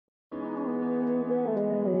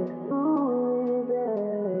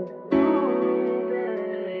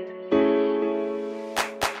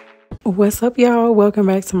What's up, y'all? Welcome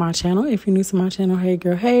back to my channel. If you're new to my channel, hey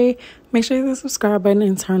girl, hey, make sure you hit the subscribe button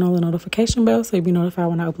and turn on the notification bell so you'll be notified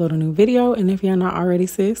when I upload a new video. And if you're not already,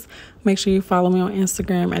 sis, make sure you follow me on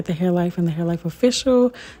Instagram at Theharelife and Theharelife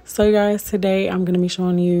Official. So you guys, today I'm going to be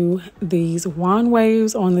showing you these wand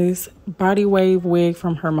waves on this body wave wig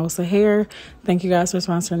from Hermosa hair. Thank you guys for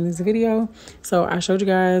sponsoring this video. So I showed you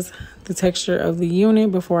guys the texture of the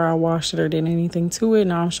unit before I washed it or did anything to it.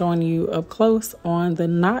 Now I'm showing you up close on the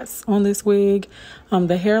knots on this wig.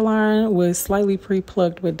 The hairline was slightly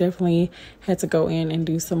pre-plucked, but definitely had to go in and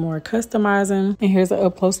do some more customizing. And here's an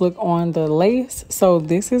up close look on the lace. So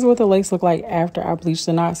this is what the lace looked like after I bleached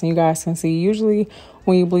the knots. And you guys can see, usually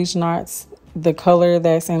when you bleach knots, the color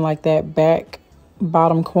that's in like that back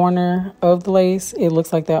bottom corner of the lace, it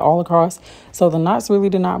looks like that all across. So the knots really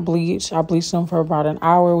did not bleach. I bleached them for about an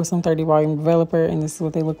hour with some 30 volume developer, and this is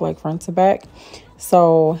what they look like front to back.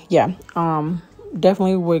 So yeah,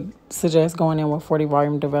 definitely would suggest going in with 40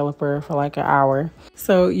 volume developer for like an hour.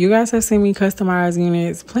 So you guys have seen me customize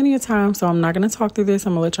units plenty of times, so I'm not going to talk through this.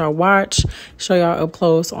 I'm gonna let y'all watch, show y'all up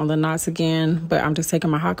close on the knots again, but I'm just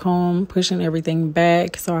taking my hot comb, pushing everything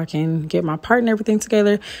back so I can get my part and everything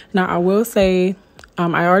together. Now I will say,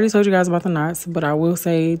 I already told you guys about the knots, but I will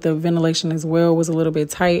say the ventilation as well was a little bit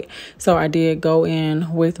tight. So I did go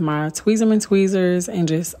in with my tweezers and tweezers and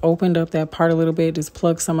just opened up that part a little bit, just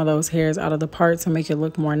plucked some of those hairs out of the part to make it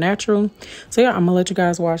look more natural. So yeah, I'm gonna let you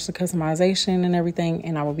guys watch the customization and everything,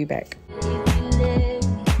 and I will be back.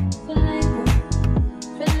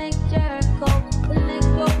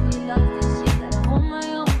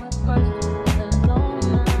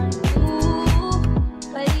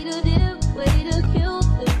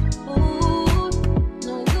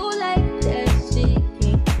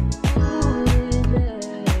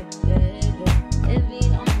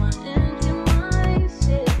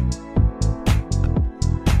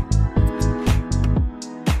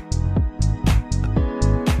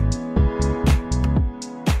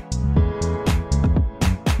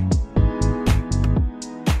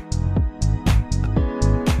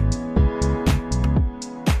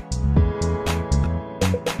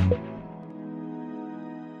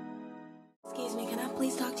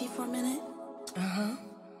 Please talk to you for a minute?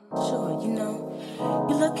 Sure,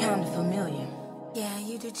 you look kind of familiar. Yeah,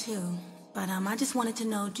 you do too. But I just wanted to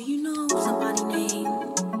know, do you know somebody named,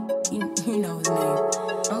 you know his name?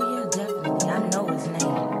 Oh yeah, definitely, I know his name.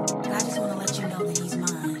 But I just want to let you know that he's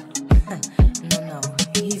mine. No,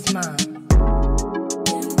 he's mine.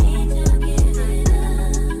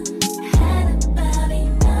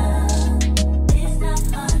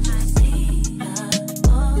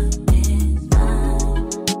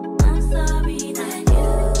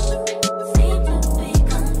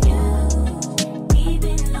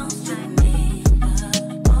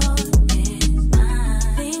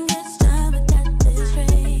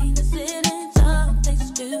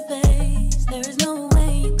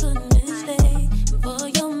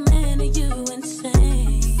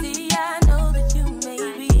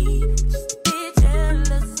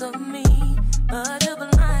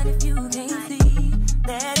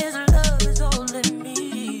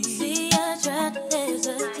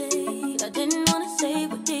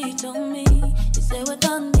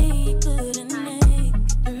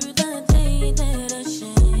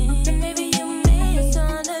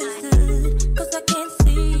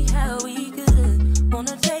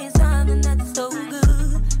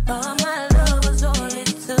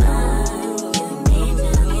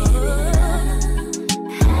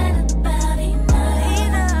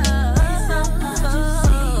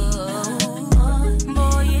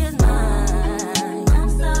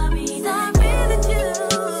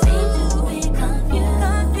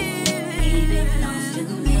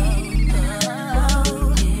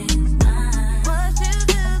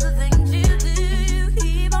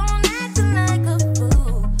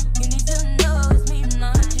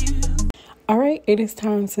 It is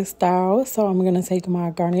time to style, so I'm going to take my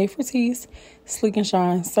Garnier Fructis Sleek and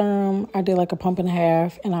Shine Serum. I did like a pump and a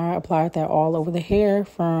half, and I applied that all over the hair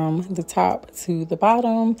from the top to the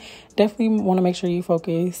bottom. Definitely want to make sure you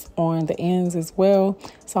focus on the ends as well.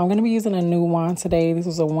 So I'm going to be using a new wand today. This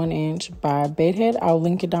was a 1-inch by Bedhead. I'll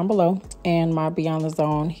link it down below. And my Beyond the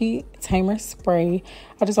Zone Heat Tamer Spray.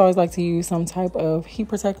 I just always like to use some type of heat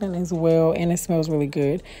protectant as well, and it smells really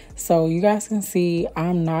good. So you guys can see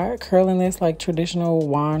I'm not curling this like traditional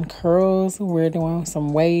wand curls. We're doing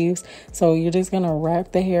some waves. So you're just gonna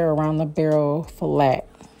wrap the hair around the barrel flat.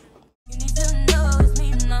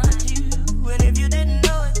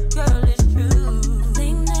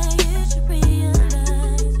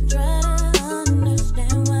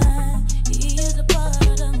 Understand why he is a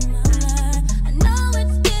part of my life. I know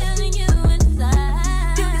it's killing you.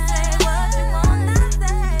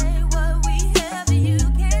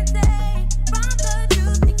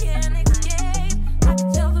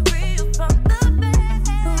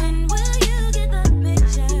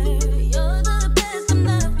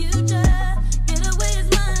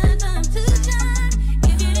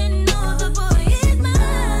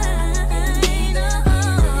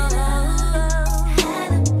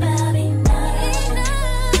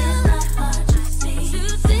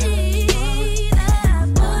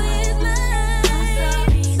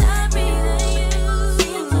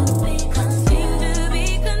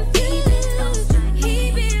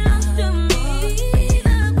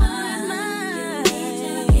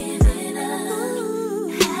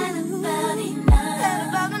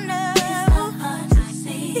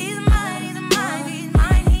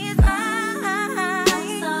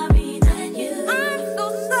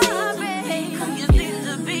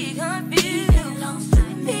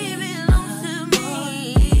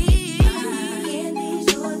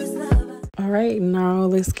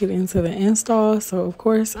 get into the install. So of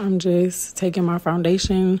course I'm just taking my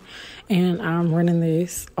foundation and I'm running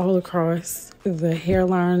this all across the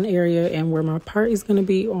hairline area and where my part is going to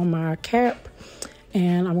be on my cap.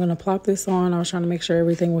 And I'm going to plop this on. I was trying to make sure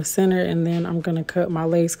everything was centered, and then I'm going to cut my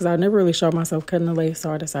lace because I never really showed myself cutting the lace,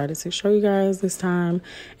 so I decided to show you guys this time.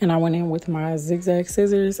 And I went in with my zigzag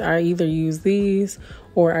scissors. I either use these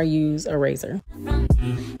or I use a razor.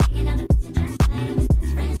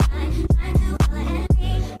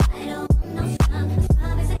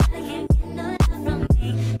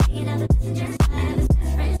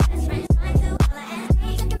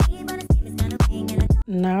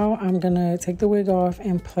 Now I'm gonna take the wig off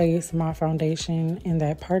and place my foundation in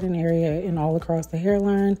that parting area and all across the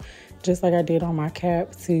hairline, just like I did on my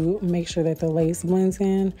cap, to make sure that the lace blends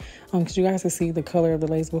in. Because you guys can see the color of the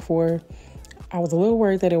lace before. I was a little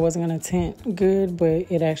worried that it wasn't gonna tint good, but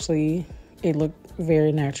it looked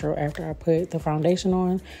very natural after I put the foundation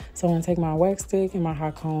on. So I'm gonna take my wax stick and my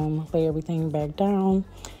hot comb, lay everything back down.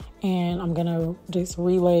 And I'm gonna just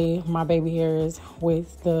relay my baby hairs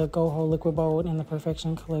with the Go Hold Liquid Bold in the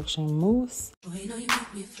Perfection Collection Mousse. Boy, you know you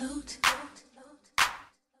make me float.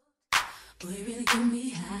 Boy, you really get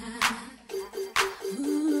me high.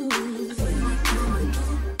 Ooh,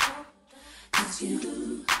 cause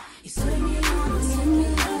you serve me on, send me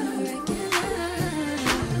on a regular.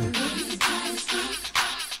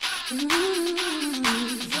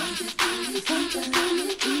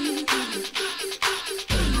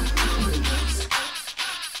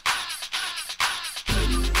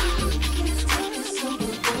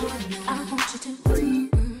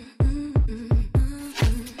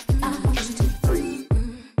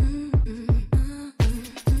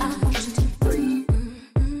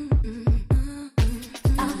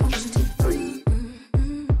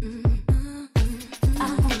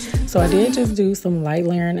 So I did just do some light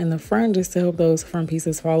layering in the front just to help those front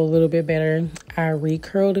pieces fall a little bit better. I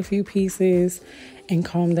recurled a few pieces and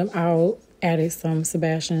combed them out. Added some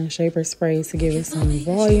Sebastian Shaper Spray to give it some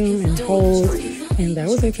volume and hold. And that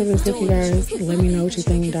was it for this look, you guys. Let me know what you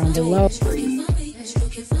think down below.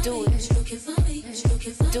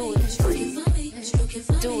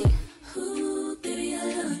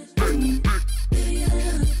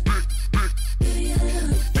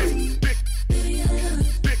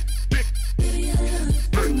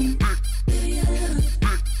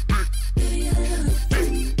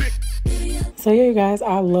 So yeah, you guys,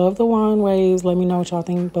 I love the wand waves. Let me know what y'all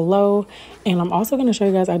think below. And I'm also going to show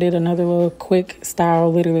you guys, I did another little quick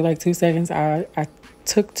style, literally like 2 seconds. I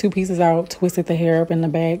took 2 pieces out, twisted the hair up in the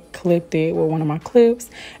back, clipped it with one of my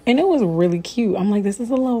clips, and it was really cute. I'm like, this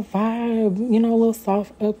is a little vibe, you know, a little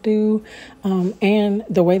soft updo. And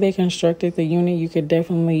the way they constructed the unit, you could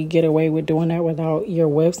definitely get away with doing that without your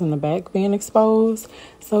wefts in the back being exposed.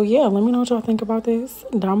 So yeah, let me know what y'all think about this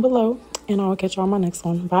down below, and I'll catch y'all on my next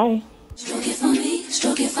one. Bye. Stroke it for me,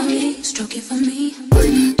 stroke it for me, stroke it for me.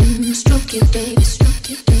 Stroke it, baby, stroke